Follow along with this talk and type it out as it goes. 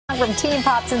From teen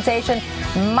pop sensation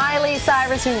Miley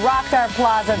Cyrus, who rocked our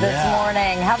plaza this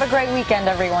morning. Have a great weekend,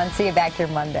 everyone. See you back here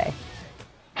Monday.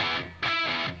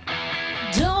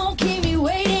 Don't keep me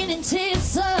waiting,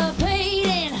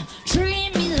 anticipating,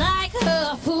 treat me like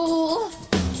a fool.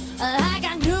 I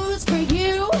got news for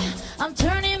you. I'm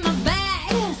turning my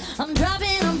back. I'm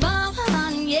dropping a bomb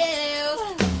on you.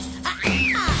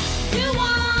 You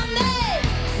want me,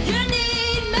 you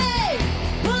need me.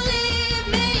 Believe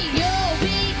me, you'll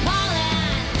be calling.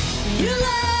 You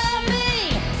love me,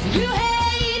 you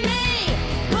hate me.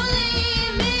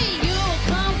 Believe me, you'll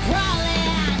come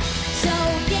crawling. So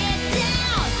get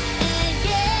down and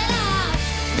get up.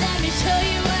 Let me show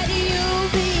you what you'll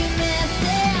be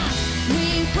missing. We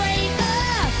break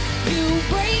up, you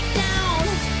break down.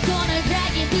 Gonna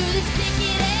drag you through this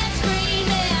kicking and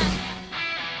screaming.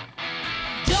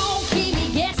 Don't keep me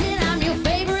guessing, I'm your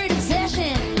favorite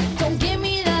obsession. Don't give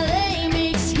me that lame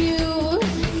excuse.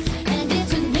 And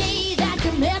it's with me that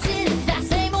you're messing. It's that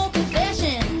same old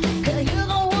confession. That you're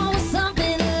the one with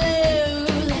something to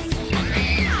lose.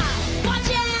 Watch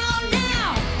out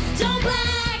now, don't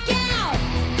black out.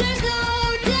 There's no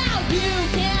doubt you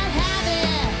can't have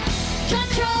it.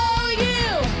 Control you,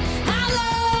 I'll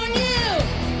own you.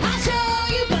 I'll show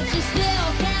you, but you still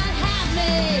can't have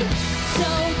me. So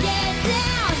get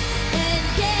down and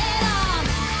get off.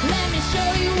 Let me show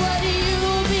you what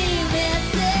you'll be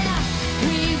missing.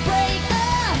 We break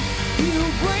up, you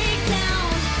break down.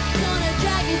 Gonna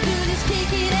drag you through this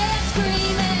kicking and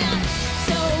screaming.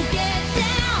 So get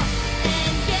down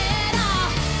and get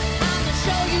off. I'ma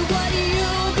show you what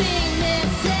you'll be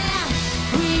missing.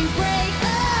 We break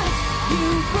up, you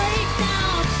break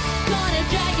down. Gonna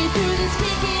drag you through this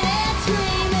kicking and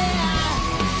screaming.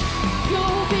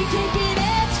 You'll be kicking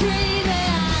and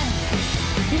screaming.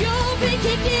 You'll be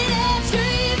kicking and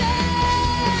screaming.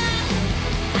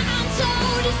 I'm so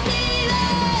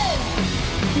deceiving.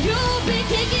 You'll be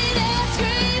kicking and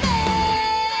screaming.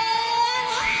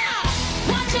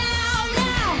 Watch out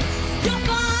now. You'll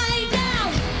find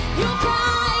out. You'll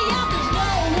cry out. There's no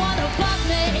one above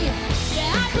me.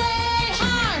 Yeah, I play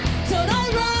hard, so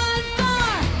don't run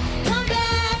far. Come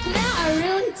back now. I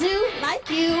really do like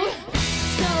you.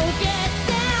 So get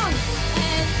down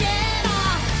and get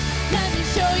off. Let me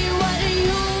show you what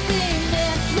you'll be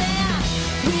missing.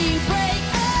 We break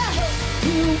up,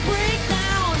 you break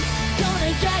down.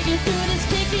 Gonna drag you through this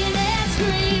kicking and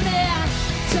screaming.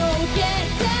 So get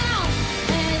down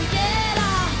and get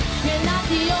off. You're not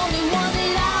the only one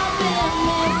that I've been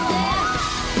missing.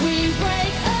 We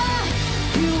break up,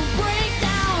 you break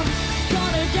down.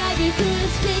 Gonna drag you through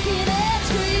this kicking